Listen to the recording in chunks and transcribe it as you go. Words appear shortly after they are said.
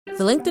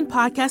The LinkedIn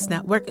Podcast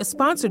Network is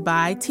sponsored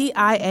by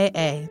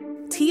TIAA.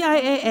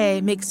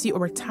 TIAA makes you a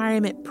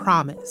retirement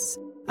promise,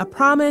 a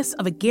promise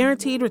of a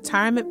guaranteed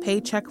retirement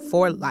paycheck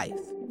for life.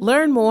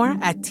 Learn more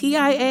at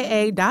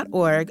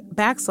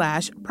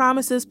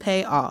TIAA.org/promises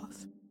pay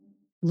off.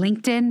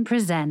 LinkedIn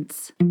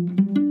presents.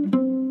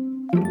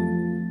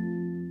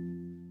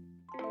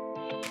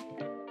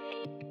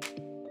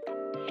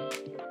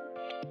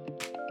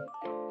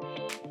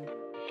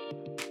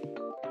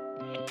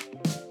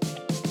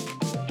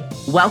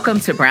 Welcome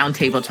to Brown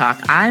Table Talk.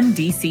 I'm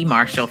DC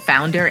Marshall,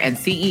 founder and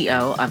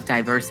CEO of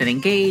Diverse and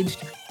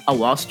Engaged, a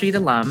Wall Street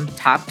alum,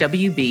 top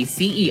WB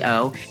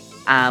CEO,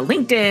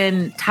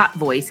 LinkedIn top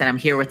voice, and I'm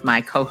here with my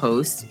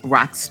co-host,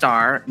 rock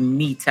star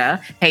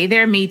Mita. Hey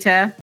there,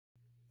 Mita.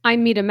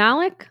 I'm Mita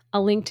Malik, a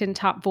LinkedIn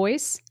top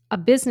voice, a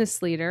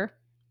business leader,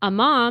 a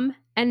mom,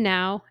 and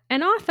now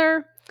an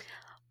author.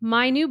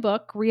 My new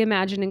book,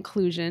 Reimagine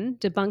Inclusion,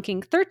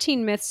 Debunking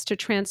 13 Myths to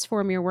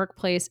Transform Your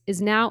Workplace,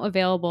 is now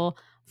available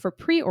for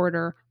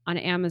pre-order on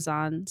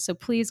Amazon. So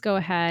please go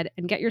ahead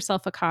and get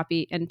yourself a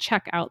copy and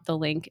check out the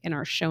link in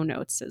our show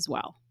notes as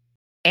well.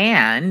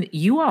 And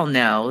you all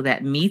know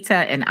that Mita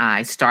and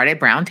I started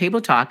Brown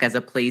Table Talk as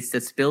a place to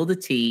spill the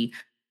tea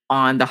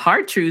on the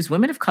hard truths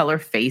women of color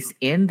face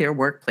in their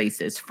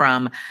workplaces,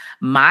 from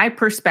my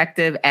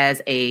perspective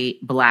as a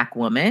Black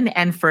woman,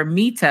 and for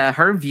Mita,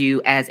 her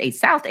view as a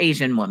South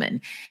Asian woman.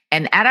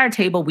 And at our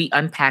table, we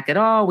unpack it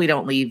all. We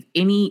don't leave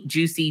any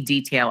juicy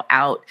detail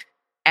out.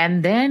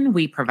 And then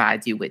we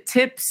provide you with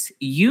tips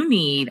you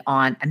need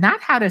on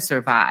not how to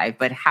survive,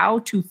 but how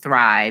to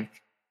thrive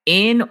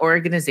in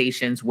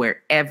organizations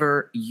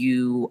wherever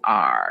you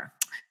are.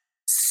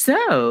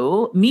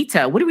 So,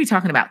 Mita, what are we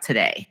talking about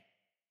today?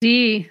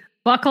 Dee,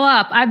 buckle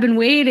up. I've been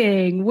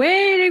waiting,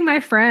 my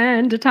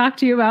friend, to talk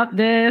to you about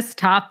this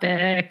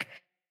topic.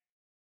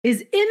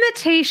 Is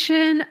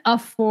imitation a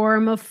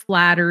form of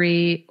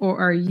flattery, or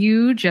are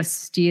you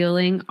just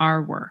stealing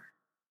our work?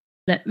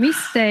 Let me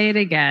say it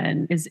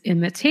again. Is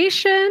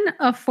imitation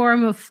a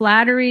form of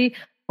flattery,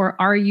 or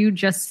are you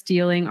just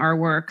stealing our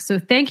work? So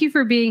thank you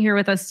for being here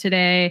with us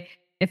today.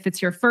 If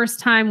it's your first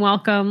time,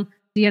 welcome.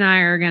 Dee and I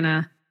are going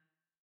to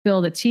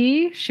spill the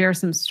tea, share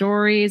some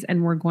stories,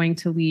 and we're going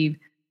to leave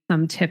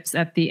some tips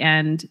at the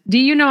end. Dee,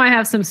 you know I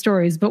have some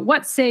stories, but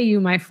what say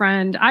you, my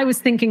friend? I was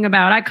thinking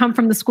about, I come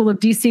from the school of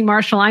DC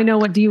Marshall. I know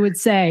what Dee would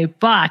say,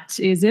 but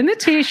is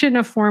imitation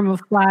a form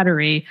of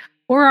flattery,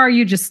 or are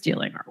you just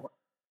stealing our work?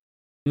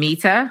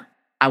 Mita,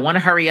 I want to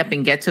hurry up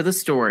and get to the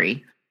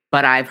story,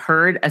 but I've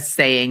heard a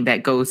saying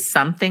that goes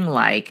something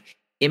like,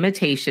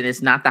 imitation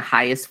is not the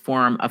highest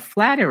form of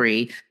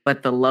flattery,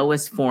 but the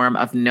lowest form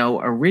of no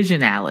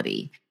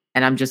originality.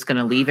 And I'm just going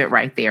to leave it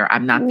right there.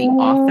 I'm not the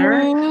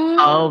author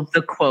of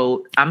the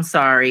quote. I'm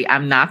sorry.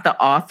 I'm not the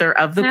author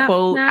of the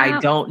quote. No. I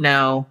don't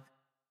know.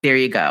 There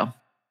you go.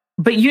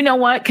 But you know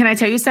what? Can I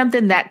tell you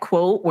something? That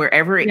quote,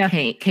 wherever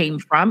it came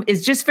from,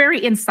 is just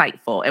very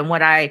insightful. And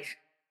what I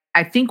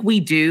think we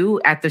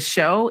do at the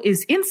show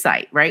is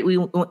insight, right?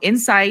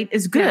 Insight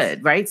is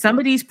good, right?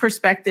 Somebody's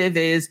perspective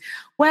is,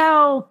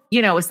 well,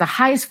 it's the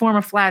highest form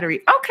of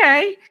flattery.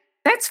 Okay,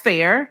 that's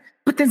fair.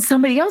 But then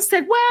somebody else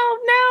said, well,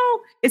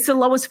 no, it's the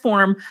lowest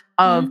form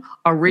of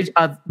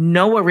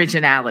no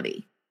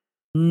originality.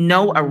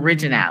 No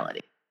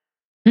originality.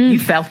 You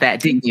felt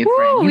that, didn't you,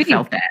 friend? You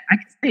felt that. I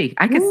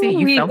can see.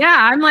 You felt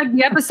that. I'm like,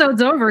 the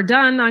episode's over,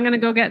 done. I'm going to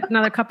go get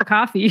another cup of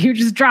coffee. You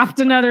just dropped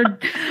another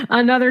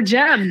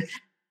gem.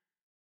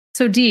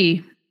 So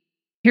Dee,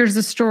 here's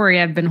the story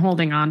I've been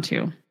holding on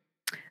to.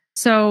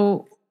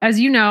 So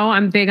as you know,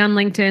 I'm big on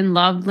LinkedIn,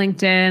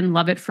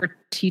 love it for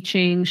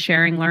teaching,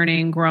 sharing,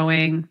 learning,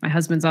 growing. My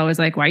husband's always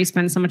like, why you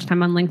spend so much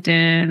time on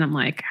LinkedIn? I'm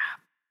like,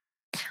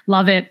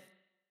 love it.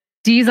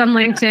 Dee's on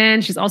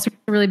LinkedIn. She's also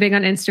really big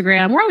on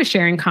Instagram. We're always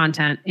sharing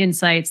content,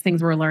 insights,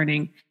 things we're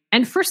learning.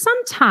 And for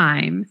some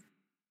time,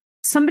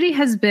 somebody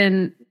has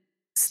been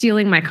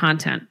stealing my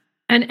content.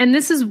 And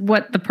this is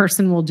what the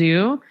person will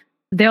do.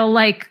 They'll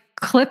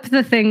clip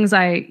the things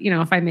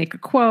if I make a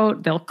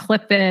quote, they'll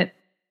clip it.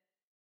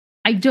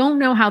 I don't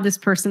know how this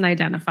person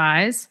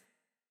identifies.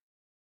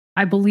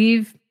 I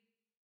believe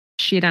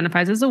she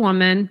identifies as a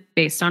woman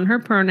based on her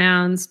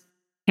pronouns.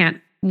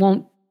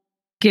 Won't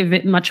give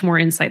it much more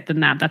insight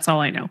than that. That's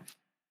all I know.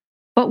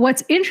 But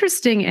what's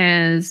interesting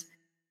is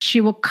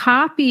she will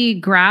copy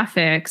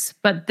graphics,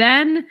 but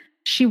then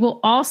she will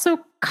also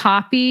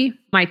copy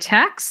my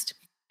text.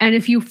 And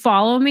if you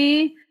follow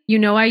me,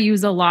 I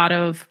use a lot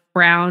of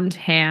browned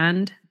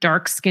hand,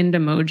 dark-skinned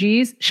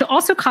emojis. She'll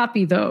also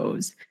copy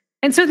those.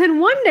 And so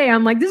then one day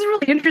I'm like, this is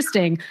really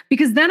interesting,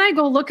 because then I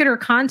go look at her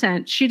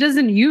content. She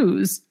doesn't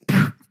use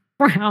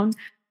brown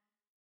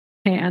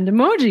hand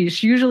emojis.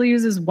 She usually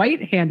uses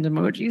white hand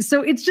emojis.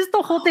 So it's just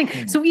the whole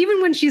thing. So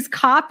even when she's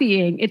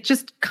copying, it's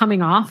just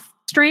coming off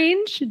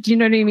strange. Do you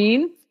know what I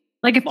mean?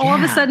 Like if all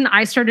of a sudden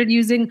I started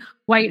using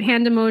white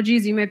hand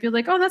emojis, you might be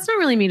like, oh, that's not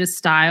really Mita's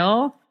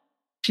style.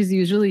 She's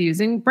usually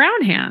using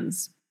brown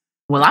hands.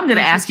 Well, I'm going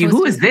to ask you,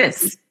 who is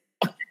this?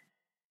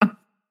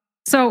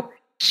 So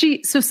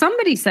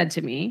somebody said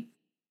to me,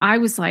 I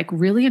was like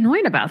really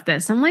annoyed about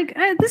this. I'm like,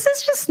 this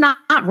is just not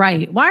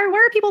right. Why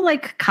are people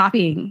like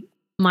copying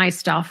my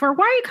stuff, or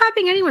why are you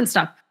copying anyone's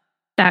stuff?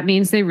 That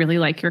means they really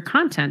like your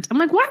content. I'm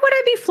like, why would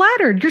I be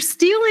flattered? You're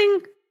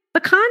stealing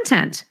the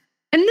content.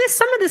 And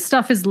some of this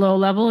stuff is low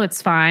level.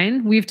 It's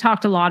fine. We've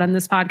talked a lot on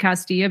this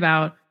podcast, Dee,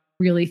 about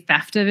really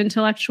theft of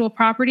intellectual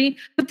property,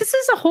 but this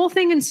is a whole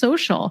thing in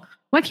social.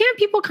 Why can't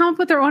people come up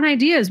with their own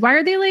ideas? Why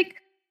are they like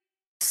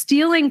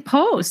stealing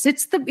posts?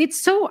 It's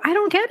so, I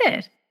don't get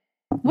it.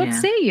 What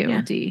say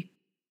you, Dee?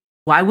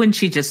 Why wouldn't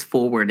she just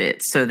forward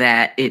it so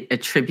that it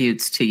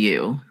attributes to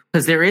you?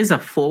 Because there is a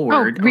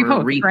forward or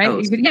a repost.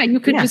 Right? You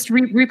could just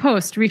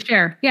repost,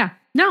 reshare. Yeah.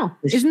 No,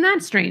 isn't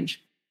that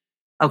strange?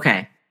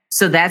 Okay.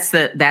 So that's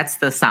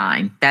the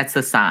sign. That's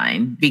the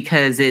sign,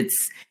 because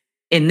it's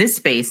in this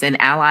space and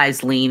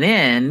allies lean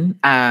in,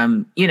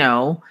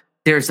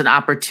 there's an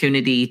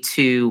opportunity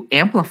to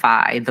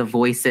amplify the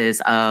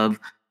voices of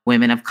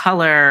women of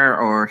color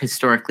or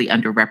historically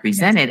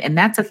underrepresented. Yes. And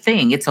that's a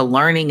thing. It's a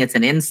learning, it's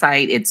an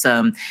insight,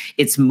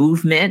 it's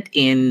movement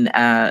in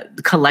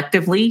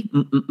collectively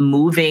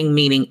moving,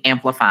 meaning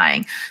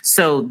amplifying.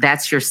 So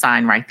that's your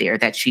sign right there,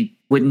 that she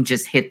wouldn't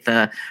just hit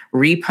the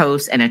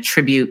repost and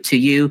attribute to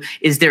you.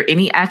 Is there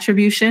any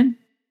attribution?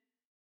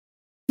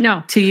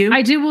 No. To you?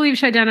 I do believe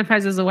she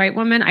identifies as a white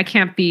woman. I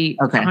can't be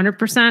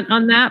 100%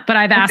 on that, but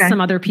I've asked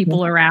some other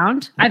people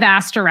around. I've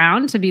asked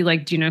around to be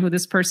like, do you know who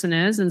this person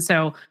is? And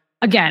so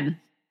again,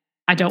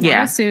 I don't want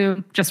to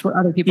assume, just what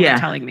other people are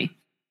telling me.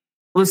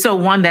 Well, so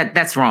one,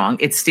 that's wrong.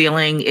 It's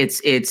stealing.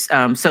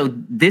 So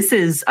this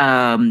is,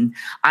 I'm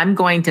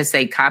going to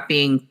say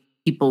copying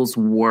people's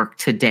work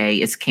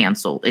today is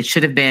canceled. It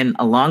should have been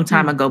a long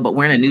time ago, but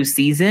we're in a new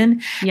season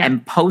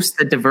and post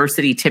the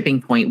diversity tipping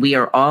point. We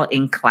are all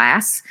in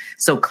class.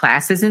 So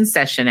class is in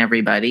session,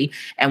 everybody.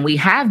 And we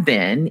have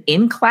been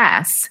in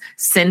class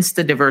since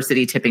the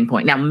diversity tipping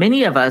point. Now,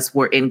 many of us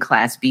were in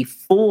class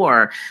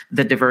before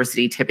the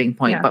diversity tipping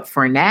point, but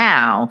for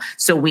now,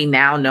 so we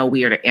now know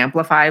we are to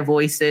amplify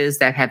voices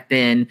that have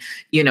been,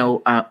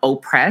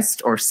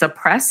 oppressed or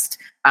suppressed.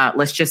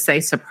 Let's just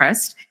say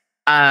suppressed.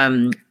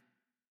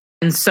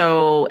 And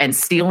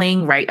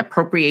stealing, right?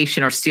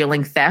 Appropriation or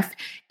stealing, theft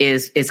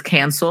is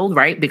canceled,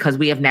 right? Because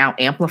we have now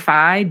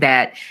amplified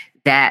that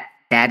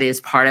is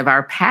part of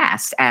our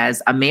past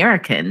as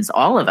Americans,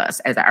 all of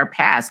us, as our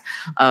past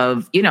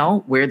of,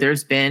 where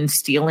there's been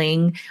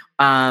stealing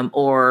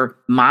or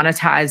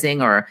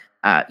monetizing or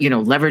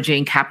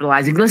leveraging,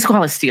 capitalizing, let's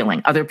call it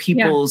stealing other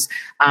people's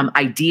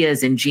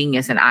ideas and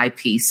genius and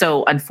IP.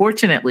 So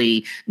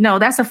unfortunately, no,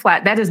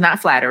 that is not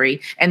flattery.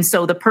 And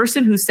so the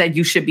person who said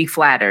you should be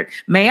flattered,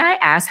 may I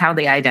ask how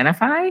they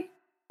identify?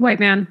 White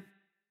man.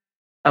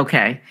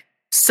 Okay.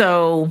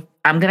 So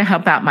I'm going to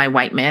help out my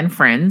white man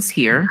friends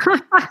here.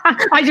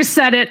 I just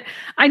said it.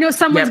 I know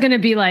someone's going to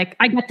be like,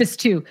 I get this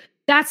too.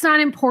 That's not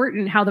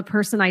important how the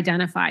person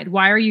identified.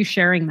 Why are you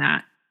sharing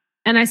that?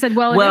 And I said,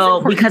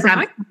 well, because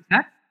I'm...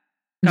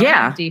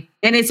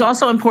 And it's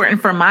also important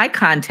for my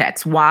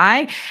context.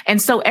 Why? And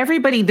so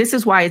everybody, this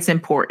is why it's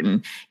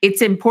important.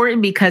 It's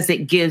important because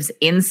it gives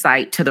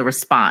insight to the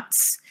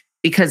response,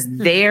 because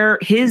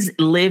his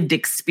lived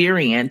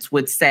experience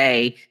would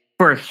say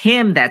for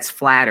him, that's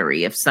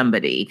flattery if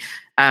somebody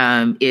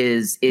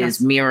is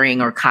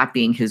mirroring or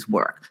copying his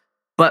work.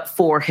 But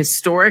for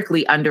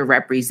historically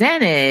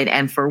underrepresented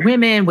and for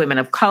women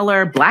of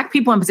color, Black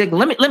people in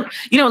particular,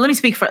 let me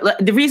speak for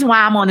the reason why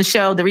I'm on the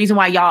show. The reason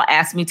why y'all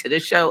asked me to the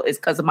show is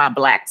because of my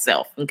Black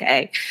self.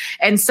 Okay.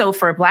 And so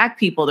for Black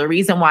people, the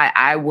reason why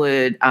I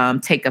would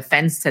take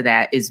offense to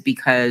that is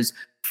because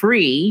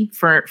free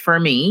for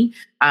me,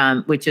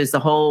 which is the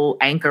whole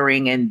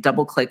anchoring and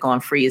double click on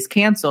free is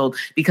canceled,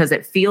 because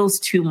it feels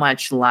too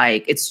much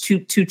like it's too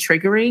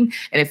triggering,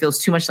 and it feels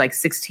too much like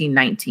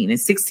 1619. And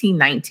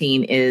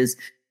 1619 is,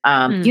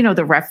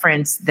 the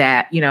reference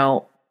that,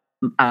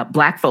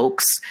 Black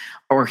folks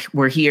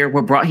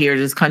were brought here to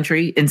this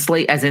country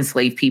as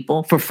enslaved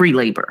people for free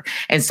labor.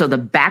 And so the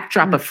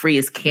backdrop of free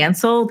is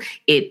canceled.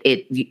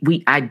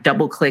 I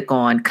double click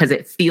on because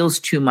it feels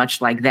too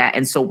much like that.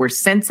 And so we're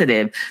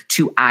sensitive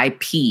to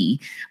IP,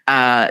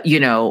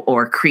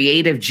 or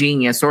creative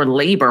genius or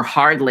labor,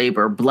 hard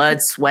labor,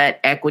 blood, sweat,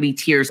 equity,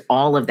 tears,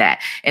 all of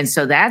that. And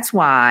so that's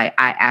why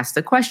I asked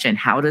the question,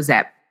 how does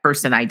that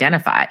person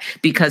identify?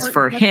 Because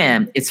for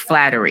him, it's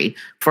flattery.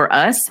 For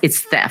us, it's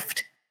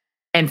theft.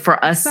 And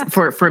for us,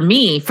 for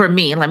me,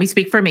 let me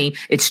speak for me,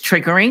 it's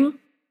triggering,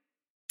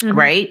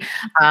 right?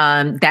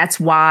 That's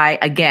why,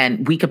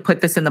 again, we could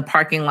put this in the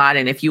parking lot.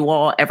 And if you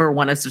all ever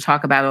want us to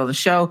talk about it on the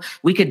show,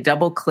 we could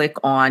double click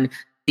on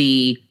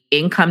the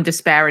income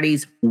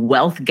disparities,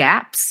 wealth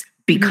gaps,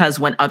 because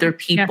when other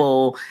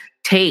people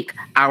take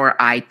our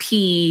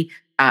IP,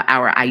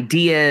 our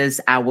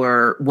ideas,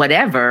 our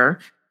whatever,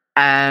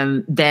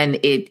 then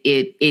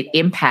it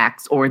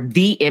impacts, or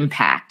the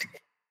impact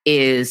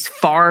is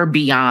far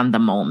beyond the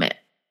moment.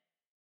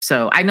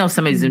 So I know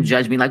somebody's gonna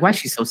judge me like, why is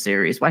she so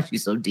serious? Why is she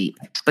so deep?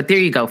 But there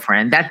you go,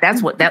 friend. Those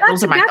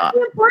are my thoughts.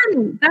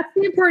 That's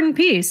the important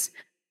piece.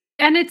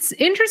 And it's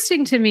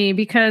interesting to me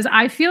because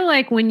I feel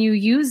like when you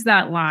use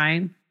that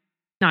line,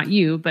 not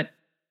you, but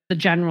the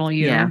general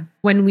you,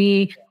 when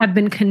we have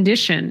been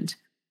conditioned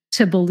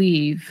to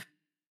believe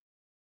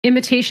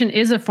imitation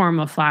is a form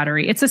of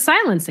flattery, it's a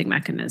silencing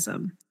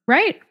mechanism,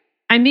 right?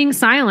 I'm being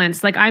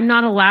silenced. Like I'm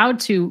not allowed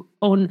to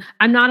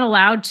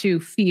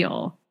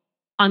feel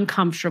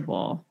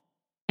uncomfortable,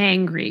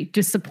 angry,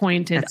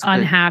 disappointed,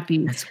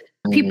 unhappy.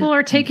 People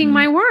are taking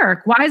my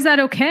work. Why is that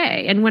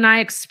okay? And when I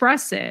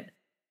express it,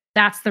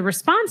 that's the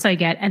response I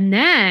get. And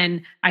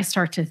then I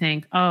start to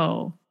think,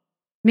 oh,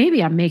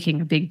 maybe I'm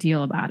making a big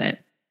deal about it.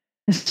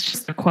 It's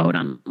just a quote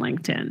on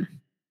LinkedIn.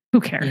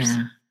 Who cares?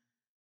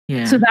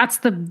 Yeah. So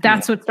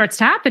that's what starts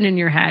to happen in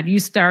your head. You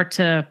start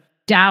to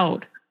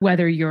doubt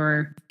whether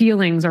your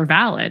feelings are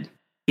valid.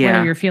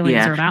 Whether your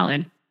feelings are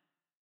valid.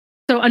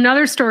 So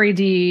another story,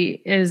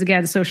 D, is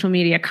again social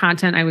media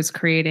content I was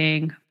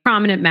creating.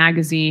 Prominent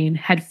magazine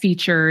had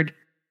featured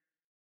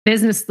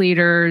business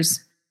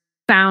leaders,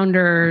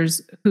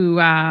 founders who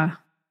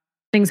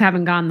things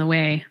haven't gone the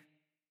way,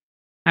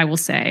 I will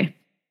say,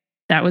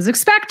 that was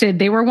expected.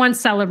 They were once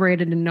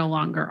celebrated and no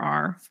longer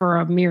are for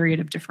a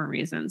myriad of different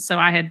reasons. So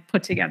I had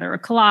put together a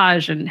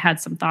collage and had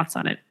some thoughts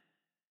on it.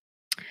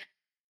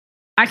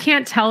 I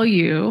can't tell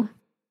you,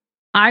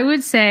 I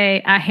would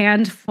say a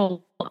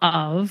handful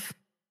of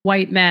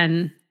white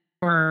men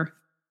were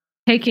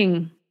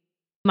taking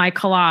my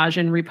collage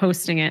and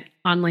reposting it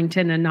on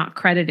LinkedIn and not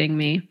crediting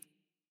me.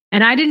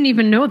 And I didn't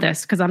even know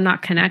this because I'm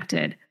not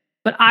connected.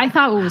 But I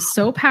thought what was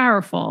so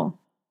powerful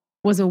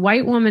was a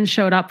white woman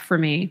showed up for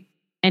me.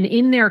 And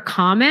in their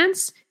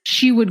comments,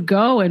 she would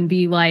go and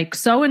be like,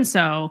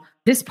 so-and-so,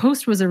 this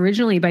post was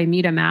originally by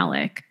Mita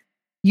Malik.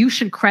 You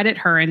should credit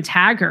her and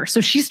tag her.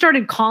 So she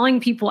started calling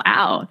people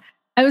out.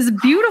 It was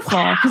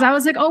beautiful because I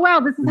was like, oh, wow,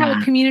 this is how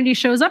a community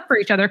shows up for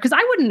each other. Because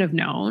I wouldn't have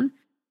known.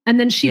 And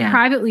then she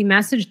privately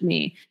messaged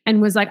me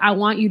and was like, I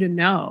want you to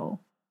know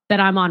that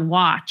I'm on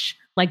watch,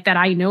 like that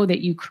I know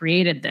that you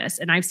created this.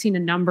 And I've seen a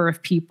number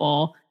of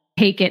people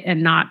take it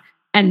and not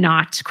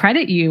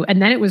credit you.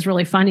 And then it was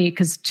really funny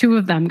because two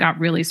of them got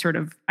really sort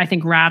of, I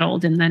think,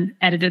 rattled and then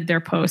edited their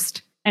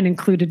post and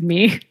included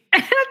me in a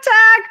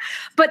tag.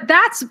 But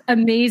that's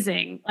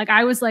amazing. Like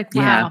I was like,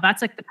 wow,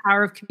 that's like the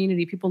power of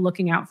community, people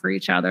looking out for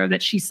each other,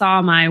 that she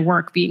saw my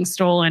work being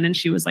stolen. And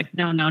she was like,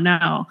 no,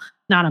 not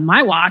on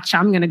my watch.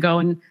 I'm going to go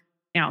and,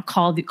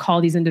 call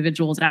these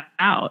individuals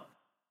out.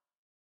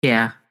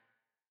 Yeah.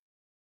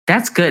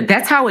 That's good.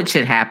 That's how it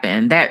should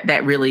happen.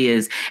 That really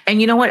is.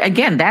 And you know what?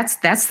 Again,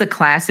 that's the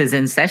class is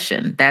in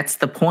session. That's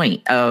the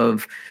point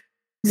of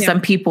some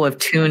people have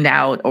tuned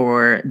out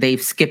or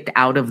they've skipped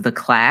out of the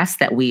class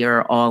that we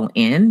are all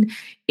in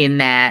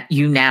that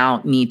you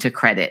now need to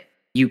credit.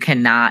 You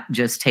cannot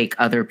just take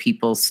other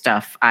people's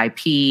stuff,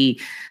 IP,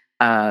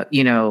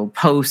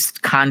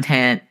 post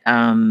content.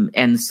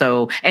 And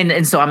so I'm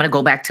going to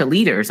go back to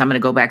leaders. I'm going to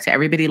go back to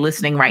everybody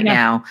listening right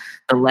now.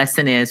 The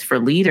lesson is for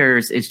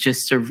leaders is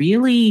just to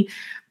really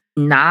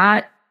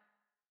not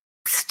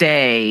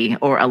stay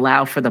or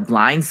allow for the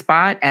blind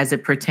spot as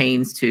it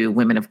pertains to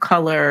women of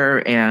color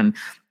and,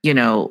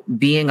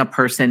 being a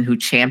person who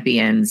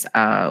champions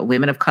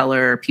women of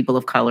color, people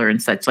of color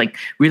and such, like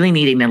really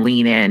needing to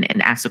lean in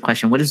and ask the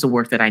question, what is the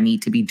work that I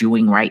need to be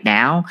doing right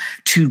now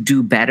to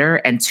do better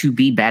and to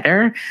be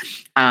better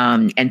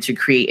and to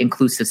create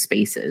inclusive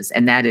spaces?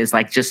 And that is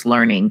like just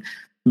learning,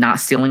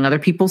 not stealing other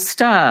people's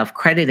stuff,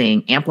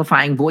 crediting,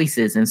 amplifying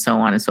voices, and so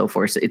on and so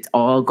forth. So it's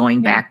all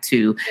going back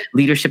to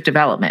leadership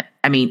development.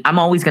 I mean, I'm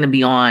always going to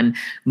be on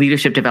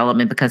leadership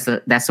development because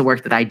that's the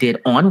work that I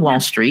did on Wall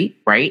Street,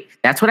 right?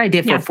 That's what I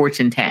did for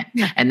Fortune 10.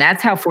 And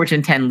that's how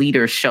Fortune 10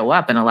 leaders show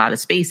up in a lot of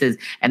spaces.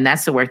 And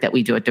that's the work that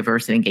we do at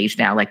Diverse and Engage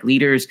now. Like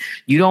leaders,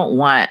 you don't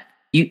want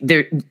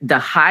the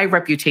high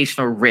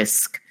reputational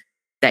risk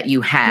that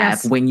you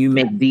have when you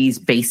make these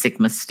basic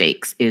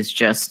mistakes is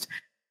just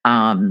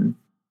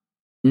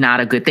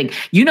not a good thing.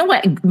 You know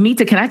what,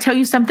 Mita, can I tell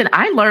you something?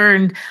 I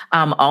learned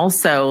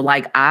also,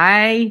 like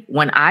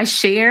when I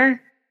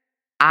share,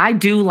 I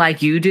do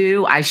like you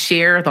do. I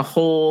share the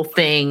whole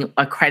thing,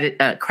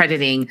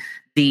 crediting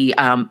the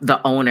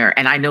owner.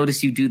 And I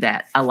notice you do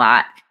that a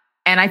lot.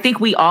 And I think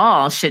we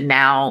all should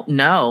now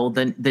know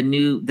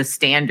the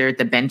standard,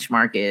 the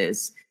benchmark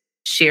is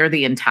share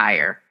the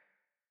entire,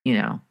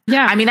 Yeah.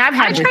 I mean, I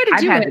try to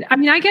do it. I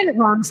mean, I get it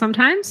wrong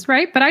sometimes,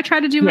 right? But I try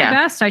to do my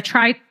best. I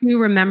try to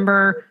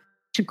remember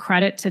to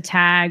credit, to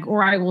tag,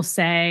 or I will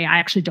say, I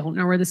actually don't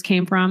know where this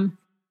came from.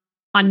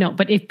 No,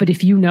 but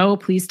if you know,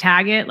 please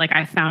tag it. Like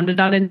I found it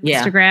on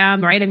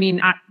Instagram, right? I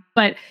mean,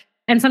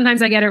 and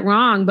sometimes I get it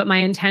wrong, but my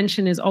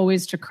intention is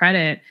always to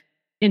credit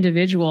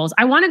individuals.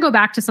 I want to go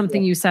back to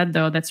something you said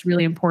though, that's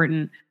really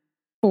important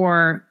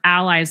for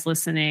allies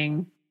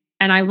listening.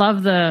 And I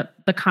love the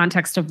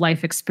context of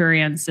life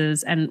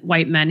experiences and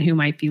white men who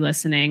might be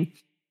listening.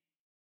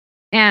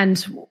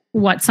 And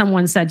what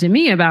someone said to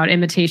me about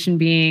imitation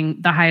being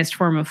the highest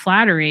form of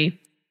flattery,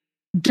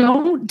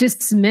 don't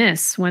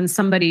dismiss when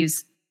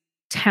somebody's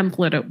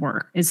template at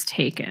work is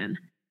taken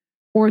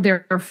or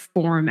their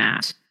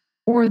format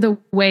or the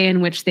way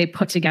in which they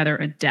put together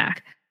a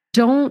deck.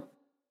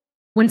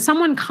 When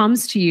someone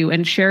comes to you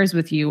and shares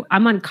with you,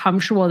 I'm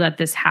uncomfortable that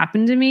this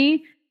happened to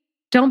me,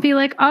 don't be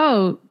like,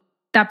 oh,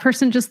 that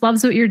person just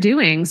loves what you're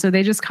doing, so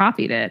they just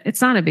copied it.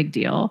 It's not a big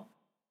deal,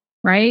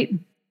 right?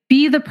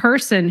 Be the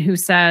person who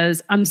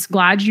says, I'm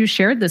glad you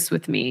shared this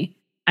with me.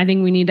 I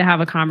think we need to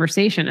have a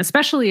conversation,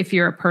 especially if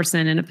you're a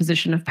person in a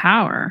position of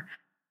power,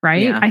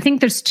 right? Yeah. I think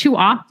there's too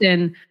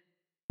often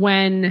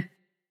when,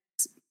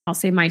 I'll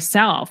say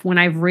myself, when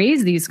I've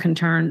raised these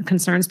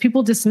concerns,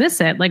 people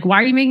dismiss it. Like,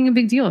 why are you making a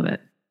big deal of it?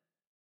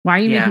 Why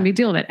are you making a big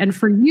deal of it? And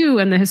for you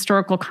and the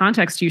historical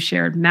context you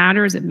shared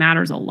matters. It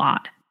matters a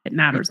lot. It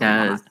matters a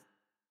lot.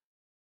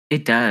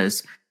 It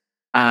does.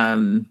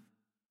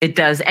 It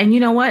does. And you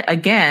know what?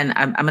 Again,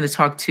 I'm going to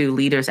talk to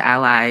leaders,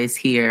 allies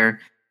here.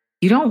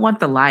 You don't want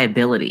the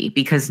liability,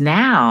 because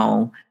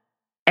now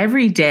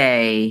every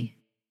day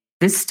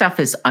this stuff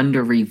is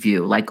under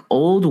review. Like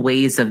old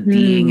ways of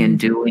being and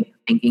doing,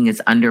 thinking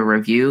is under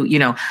review. You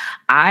know,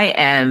 I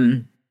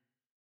am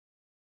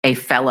a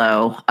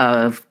fellow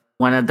of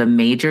one of the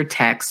major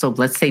tech. So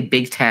let's say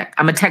big tech.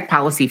 I'm a tech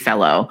policy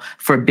fellow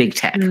for big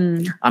tech.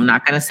 I'm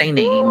not going to say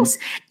names.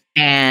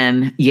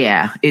 And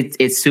yeah,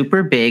 it's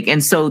super big.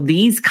 And so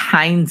these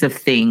kinds of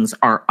things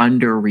are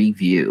under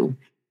review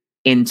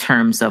in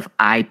terms of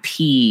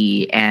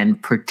IP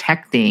and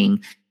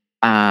protecting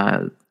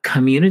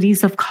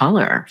communities of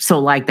color. So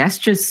like,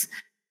 those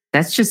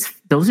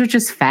are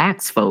just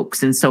facts,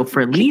 folks. And so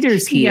for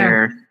leaders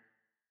here,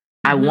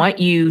 I want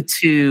you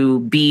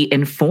to be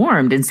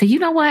informed and say, you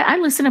know what? I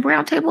listen to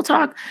Roundtable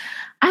Talk.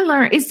 I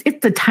learned it's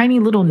the tiny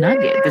little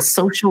nugget, the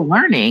social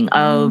learning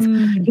of,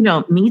 you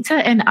know, Mita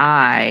and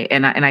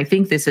I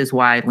think this is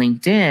why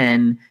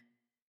LinkedIn,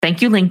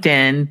 thank you,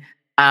 LinkedIn,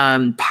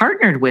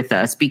 partnered with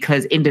us,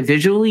 because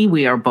individually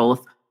we are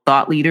both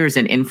thought leaders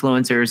and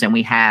influencers, and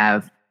we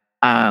have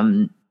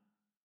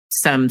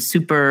some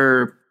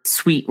super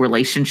sweet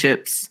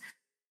relationships,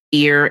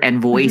 ear and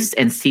voice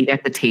and seat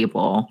at the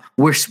table.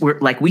 We're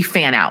like, we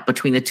fan out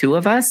between the two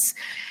of us.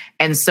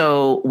 And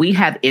so we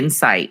have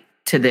insight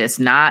to this,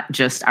 not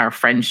just our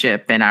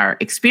friendship and our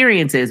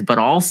experiences, but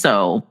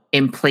also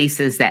in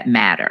places that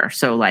matter.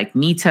 So like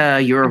Mita,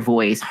 Your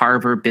Voice,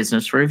 Harvard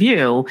Business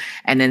Review.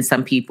 And then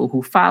some people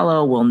who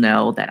follow will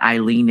know that I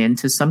lean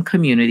into some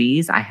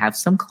communities. I have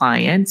some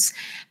clients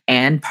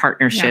and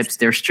partnerships. Yes.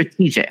 They're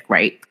strategic,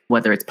 right?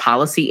 Whether it's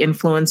policy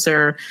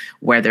influencer,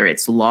 whether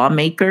it's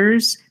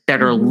lawmakers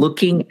that are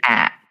looking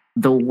at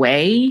the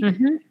way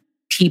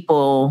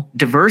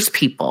diverse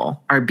people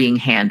are being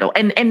handled.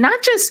 And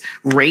not just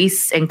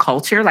race and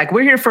culture. Like,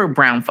 we're here for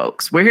brown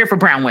folks. We're here for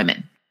brown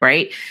women,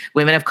 right?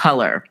 Women of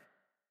color.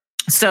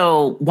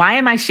 So why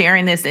am I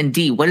sharing this? And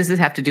D, what does this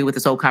have to do with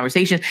this whole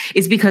conversation?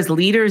 It's because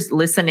leaders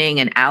listening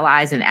and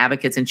allies and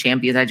advocates and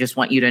champions, I just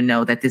want you to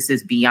know that this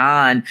is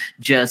beyond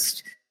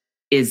just,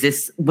 is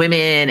this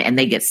women and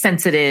they get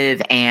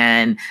sensitive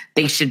and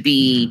they should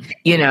be,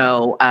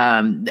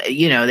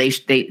 they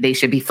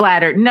should be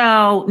flattered.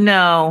 No.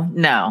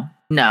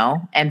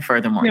 And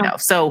furthermore, no.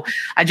 So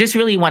I just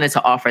really wanted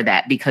to offer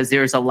that, because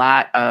there's a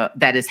lot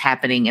that is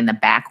happening in the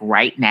back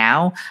right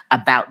now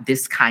about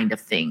this kind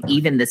of thing.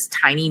 Even this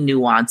tiny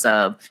nuance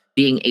of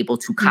being able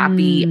to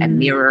copy and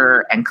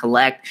mirror and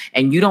collect.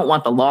 And you don't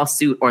want the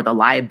lawsuit or the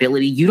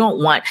liability. You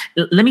don't want,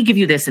 let me give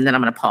you this and then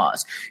I'm going to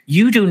pause.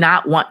 You do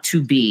not want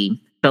to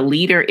be the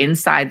leader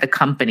inside the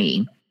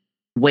company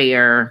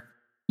where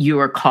you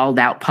are called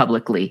out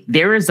publicly.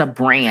 There is a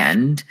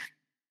brand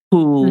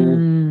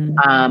who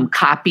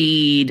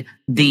copied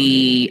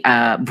the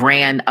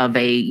brand of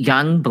a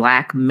young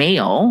Black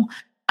male.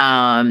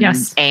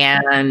 Yes.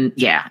 And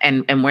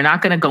we're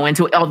not going to go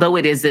into it, although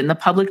it is in the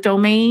public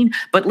domain,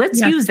 but let's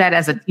use that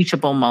as a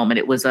teachable moment.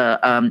 It was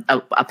a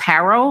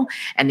apparel,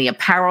 and the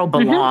apparel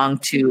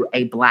belonged to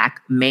a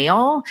Black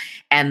male,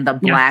 and the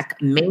Black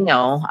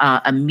male,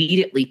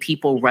 immediately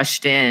people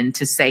rushed in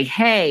to say,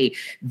 hey,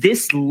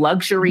 this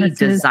luxury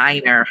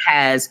designer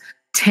has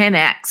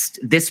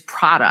 10x'd this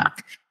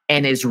product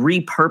and is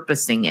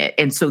repurposing it.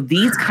 And so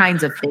these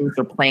kinds of things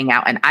are playing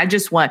out. And I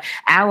just want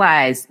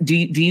allies, do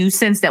you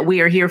sense that we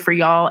are here for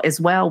y'all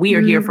as well? We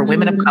are here for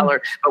women of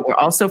color, but we're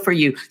also for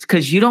you,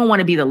 because you don't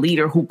want to be the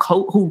leader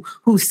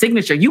whose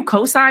signature, you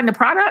co-signed the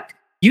product.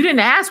 You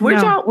didn't ask,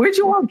 where'd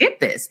you all get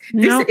this?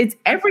 It's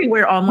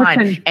everywhere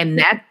online. And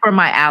that's for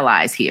my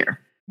allies here.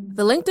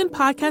 The LinkedIn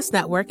Podcast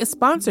Network is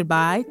sponsored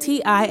by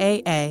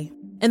TIAA.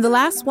 In the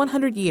last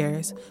 100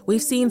 years,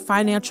 we've seen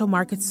financial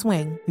markets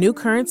swing, new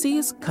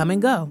currencies come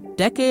and go,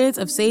 decades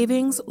of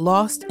savings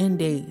lost in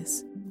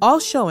days,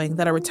 all showing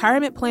that a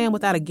retirement plan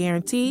without a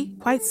guarantee,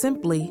 quite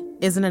simply,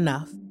 isn't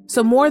enough.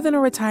 So more than a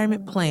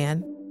retirement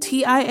plan,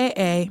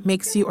 TIAA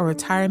makes you a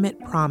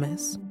retirement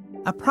promise.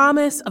 A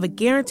promise of a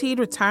guaranteed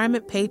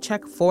retirement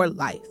paycheck for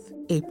life.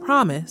 A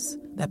promise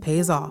that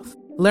pays off.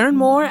 Learn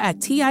more at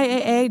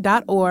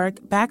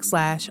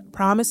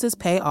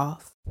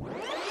TIAA.org/promisespayoff.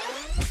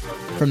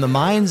 From the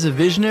minds of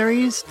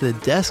visionaries to the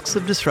desks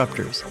of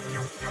disruptors,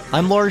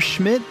 I'm Lars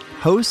Schmidt,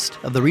 host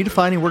of the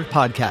Redefining Work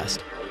podcast.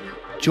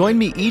 Join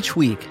me each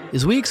week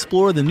as we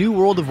explore the new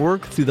world of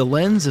work through the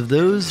lens of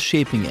those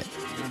shaping it.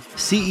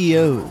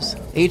 CEOs,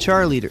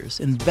 HR leaders,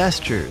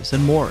 investors,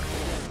 and more.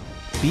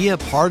 Be a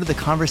part of the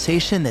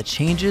conversation that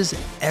changes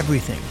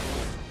everything.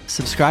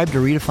 Subscribe to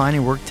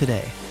Redefining Work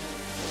today.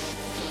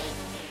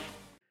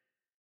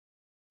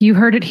 You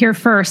heard it here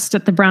first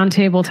at the Brown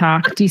Table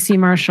Talk, DC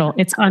Marshall.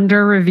 It's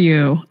under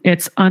review.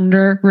 It's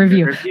under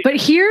review. But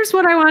here's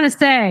what I want to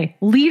say.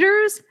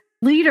 Leaders,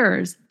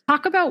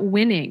 talk about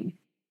winning.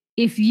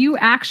 If you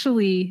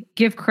actually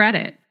give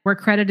credit where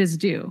credit is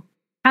due,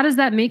 how does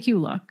that make you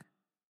look?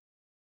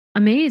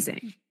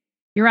 Amazing.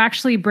 You're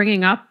actually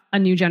bringing up a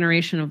new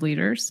generation of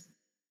leaders.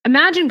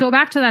 Imagine, go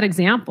back to that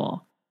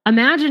example.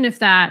 Imagine if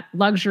that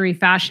luxury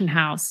fashion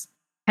house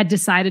had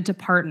decided to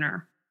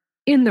partner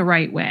in the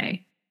right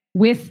way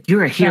with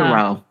You're a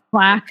hero.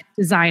 Black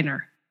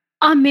designer.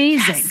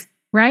 Amazing, yes.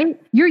 Right?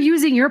 You're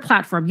using your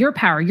platform, your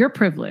power, your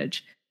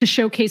privilege to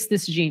showcase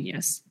this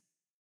genius.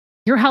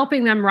 You're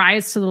helping them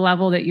rise to the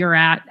level that you're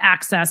at,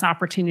 access,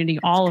 opportunity,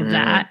 all of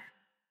that.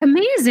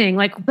 Amazing.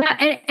 Like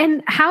that.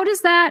 And how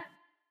does that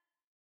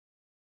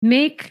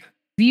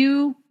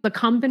view the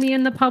company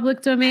in the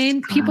public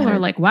domain? People are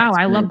like, wow,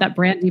 I love that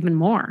brand even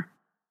more.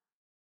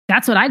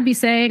 That's what I'd be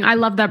saying. I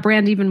love that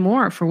brand even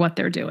more for what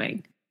they're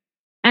doing.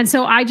 And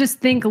so I just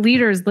think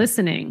leaders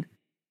listening,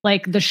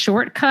 like the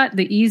shortcut,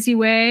 the easy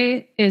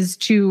way is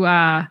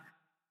to,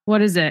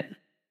 what is it?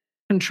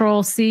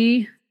 Control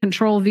C,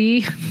 Control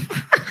V,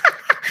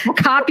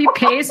 copy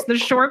paste the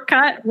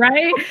shortcut,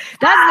 right?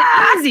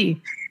 That's the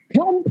easy.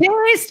 Come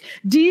paste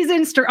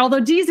although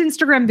Dee's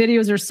Instagram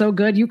videos are so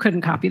good, you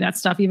couldn't copy that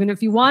stuff even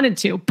if you wanted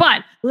to.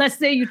 But let's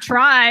say you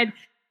tried,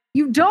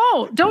 you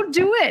don't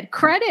do it.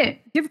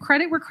 Give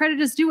credit where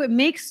credit is due. It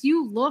makes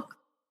you look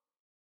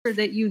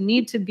that you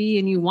need to be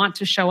and you want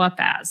to show up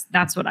as.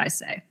 That's what I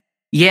say.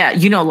 Yeah.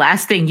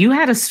 Last thing, you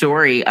had a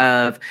story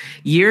of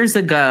years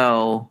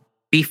ago,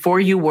 before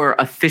you were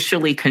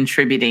officially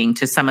contributing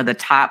to some of the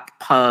top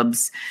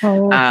pubs.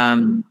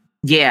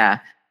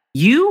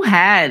 You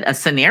had a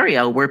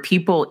scenario where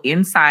people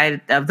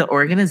inside of the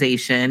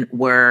organization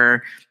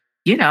were,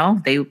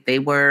 they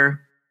were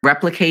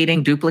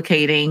replicating,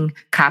 duplicating,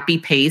 copy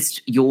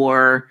paste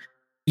your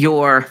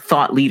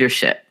thought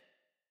leadership.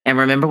 And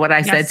remember what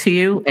I said to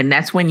you? And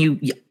that's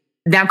when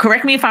now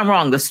correct me if I'm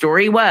wrong. The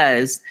story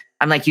was,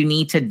 I'm like, you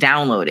need to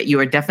download it. You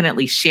are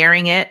definitely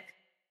sharing it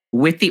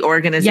with the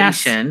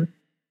organization. Yes.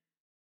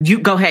 You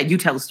go ahead. You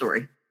tell the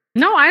story.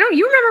 No, I don't.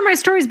 You remember my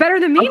stories better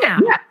than me now.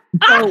 Yeah.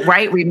 So,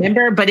 right.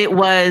 Remember, but it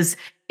was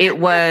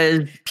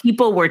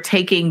people were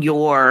taking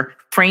your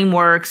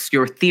frameworks,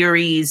 your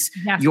theories,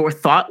 your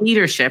thought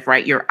leadership,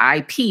 right? Your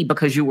IP,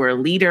 because you were a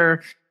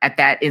leader at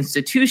that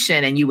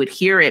institution and you would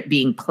hear it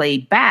being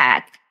played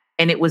back.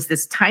 And it was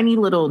this tiny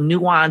little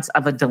nuance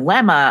of a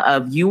dilemma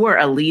of you were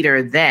a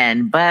leader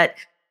then, but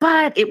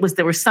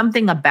there was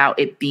something about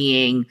it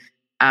being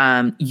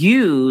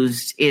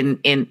used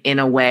in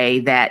a way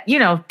that,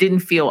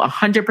 didn't feel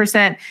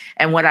 100%.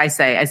 And what I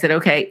said,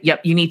 okay,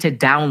 yep, you need to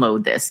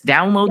download this.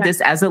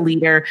 This as a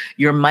leader,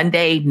 your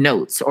Monday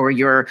notes or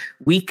your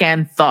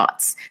weekend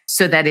thoughts,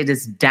 so that it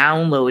is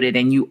downloaded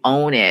and you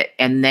own it,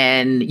 and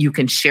then you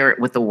can share it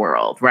with the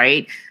world,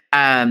 right?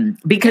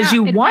 Because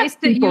you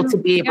want people to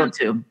be able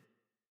to.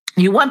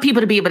 You want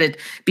people to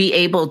be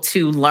able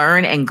to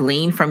learn and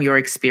glean from your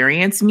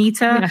experience,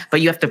 Mita, but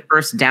you have to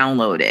first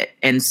download it.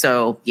 And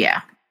so,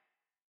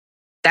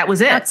 that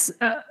was it. That's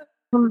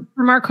from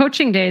our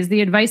coaching days,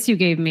 the advice you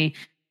gave me,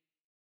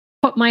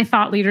 put my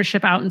thought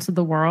leadership out into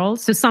the world.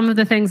 So some of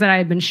the things that I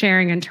had been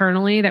sharing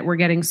internally that were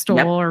getting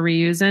stolen or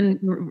reused, I'm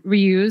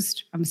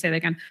going to say that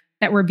again,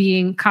 that were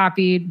being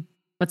copied,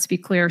 let's be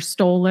clear,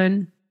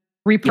 stolen,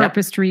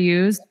 repurposed,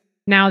 reused.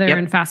 Now they're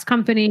in Fast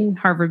Company,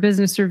 Harvard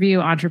Business Review,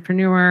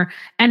 Entrepreneur.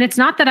 And it's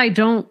not that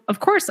of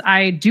course,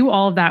 I do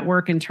all of that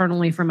work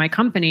internally for my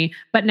company,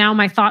 but now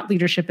my thought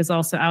leadership is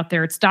also out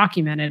there. It's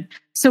documented.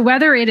 So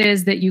whether it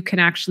is that you can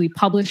actually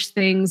publish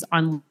things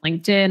on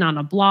LinkedIn, on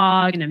a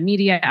blog, in a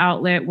media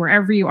outlet,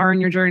 wherever you are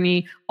in your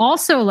journey.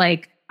 Also,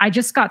 I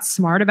just got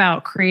smart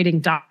about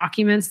creating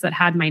documents that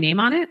had my name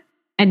on it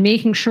and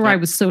making sure I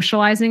was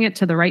socializing it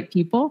to the right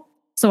people.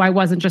 So I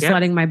wasn't just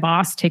letting my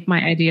boss take my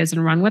ideas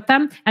and run with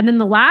them. And then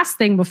the last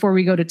thing before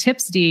we go to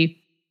tips,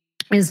 D,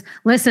 is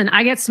listen,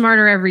 I get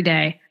smarter every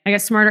day.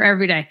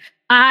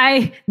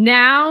 I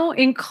now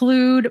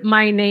include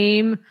my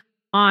name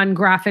on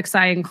graphics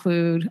I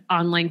include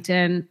on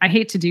LinkedIn. I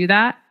hate to do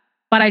that,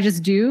 but I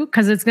just do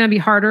because it's going to be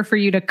harder for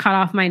you to cut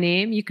off my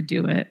name. You could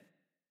do it.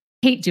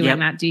 Hate doing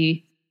that,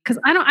 D, because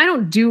I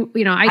don't do,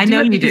 I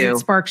do it because it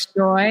sparks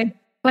joy,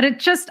 but it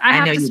just, I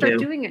have to start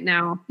doing it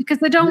now because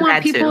I don't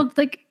want people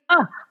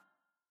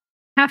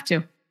have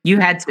to. You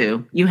had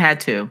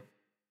to.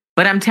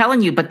 But I'm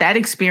telling you, that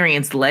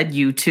experience led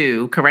you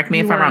to, correct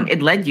me if I'm wrong,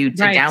 it led you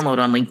to download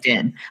on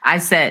LinkedIn.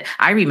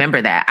 I remember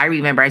that.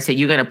 I said,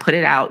 you're going to put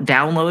it out,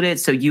 download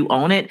it so you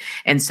own it.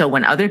 And so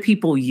when other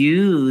people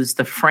use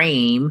the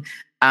frame,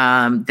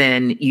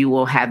 then you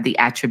will have the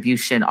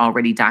attribution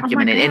already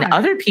documented. And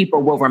other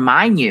people will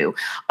remind you.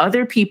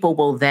 Other people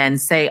will then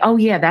say, oh,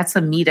 yeah, that's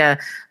a Meta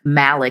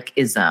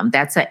Malik-ism.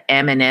 That's a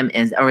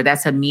Eminem-ism, or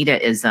that's a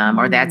Meta-ism,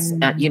 or that's,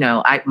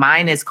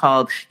 mine is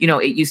called,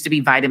 it used to be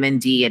vitamin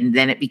D, and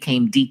then it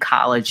became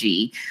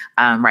decology,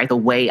 right? The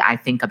way I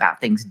think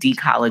about things,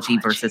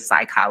 decology versus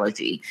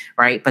psychology,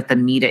 right? But the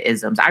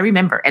Meta-isms, I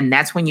remember. And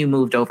that's when you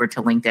moved over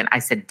to LinkedIn. I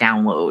said,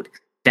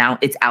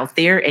 it's out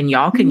there and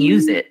y'all can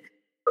use it.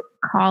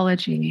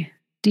 Decology.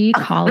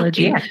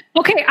 Yeah.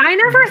 Okay, I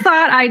never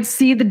thought I'd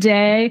see the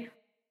day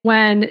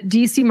when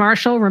DC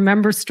Marshall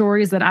remembers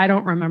stories that I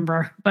don't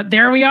remember. But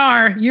there we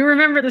are. You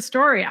remember the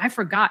story. I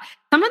forgot.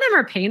 Some of them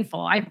are painful.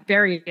 I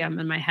bury them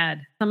in my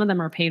head. Some of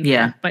them are painful.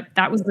 Yeah. But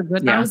that was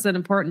that was an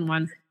important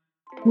one.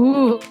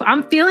 Ooh,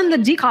 I'm feeling the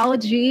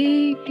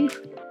decology.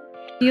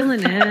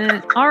 Feeling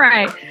it. All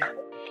right.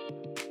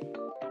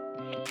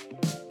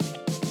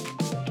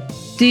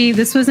 Dee,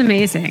 this was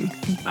amazing.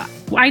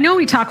 I know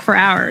we talk for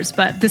hours,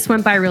 but this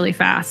went by really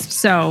fast.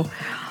 So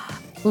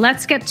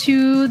let's get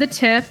to the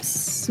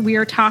tips. We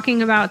are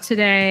talking about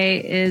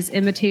today, is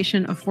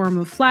imitation a form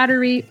of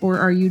flattery, or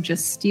are you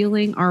just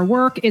stealing our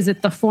work? Is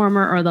it the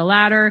former or the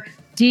latter?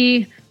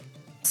 Dee,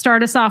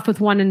 start us off with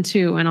 1 and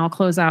 2, and I'll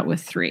close out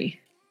with 3.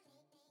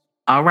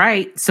 All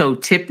right. So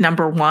tip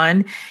number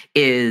 1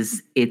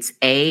 is it's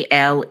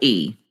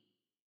ALE.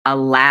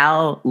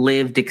 Allow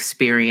lived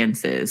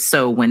experiences.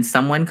 So when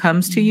someone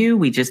comes to you,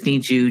 we just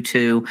need you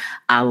to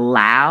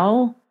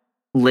allow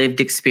lived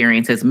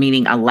experiences,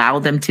 meaning allow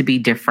them to be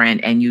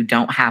different, and you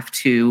don't have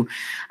to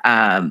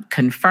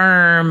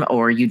confirm,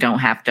 or you don't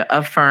have to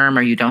affirm,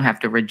 or you don't have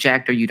to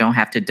reject, or you don't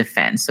have to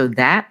defend. So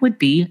that would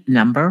be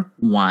number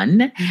 1.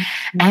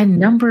 Mm-hmm. And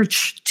number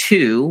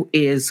 2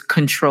 is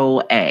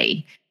control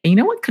A. And you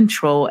know what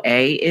control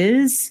A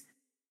is?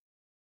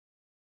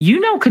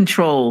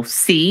 Control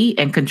C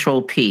and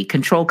control P,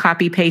 control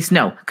copy paste.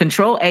 No,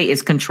 control A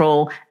is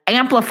control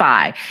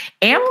amplify.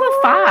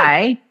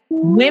 Amplify.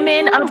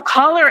 Women of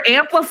color,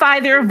 amplify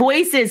their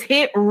voices.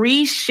 Hit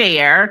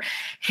reshare,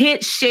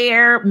 hit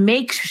share,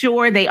 make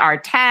sure they are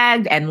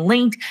tagged and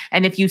linked.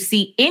 And if you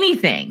see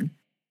anything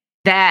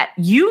that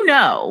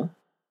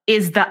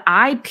is the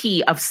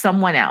IP of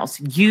someone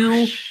else,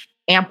 you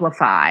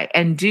amplify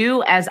and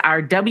do as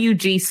our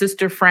WG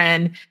sister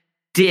friend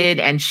did,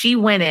 and she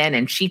went in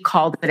and she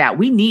called it out.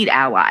 We need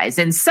allies.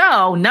 And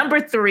so number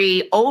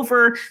 3,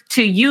 over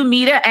to you,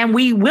 Mita, and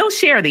we will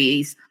share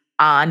these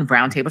on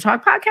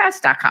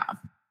browntabletalkpodcast.com.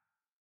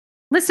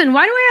 Listen,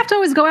 why do I have to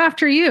always go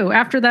after you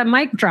after that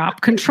mic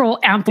drop? Control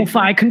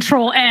amplify,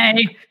 control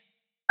A.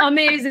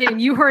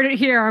 Amazing. You heard it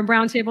here on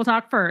Brown Table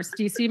Talk first.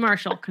 DC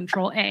Marshall,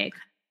 control A.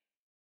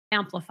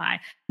 Amplify.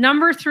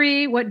 Number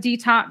 3, what Dee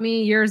taught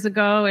me years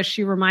ago, as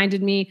she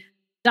reminded me,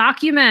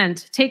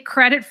 document, take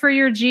credit for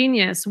your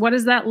genius. What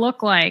does that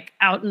look like?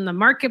 Out in the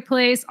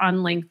marketplace, on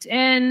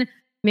LinkedIn,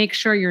 make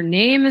sure your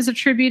name is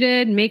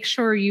attributed, make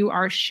sure you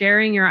are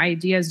sharing your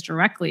ideas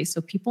directly so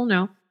people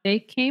know they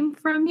came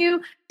from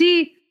you.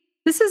 Dee,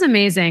 this is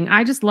amazing.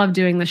 I just love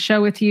doing the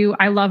show with you.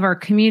 I love our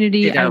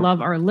community. I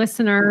love our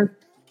listeners.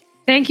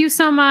 Thank you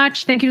so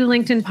much. Thank you to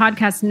LinkedIn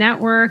Podcast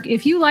Network.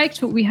 If you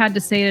liked what we had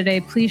to say today,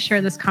 please share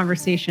this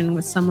conversation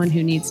with someone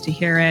who needs to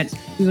hear it.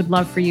 We would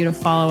love for you to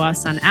follow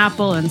us on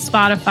Apple and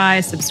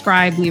Spotify,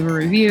 subscribe, leave a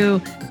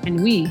review,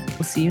 and we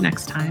will see you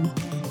next time.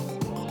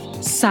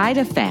 Side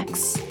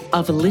effects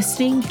of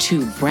listening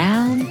to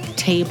Brown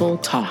Table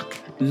Talk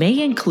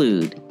may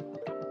include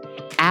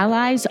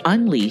allies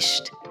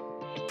unleashed,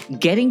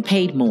 getting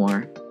paid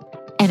more,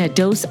 and a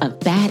dose of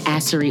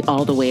badassery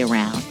all the way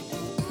around.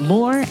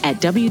 More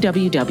at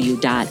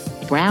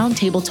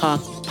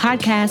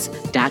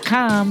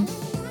www.browntabletalkpodcast.com.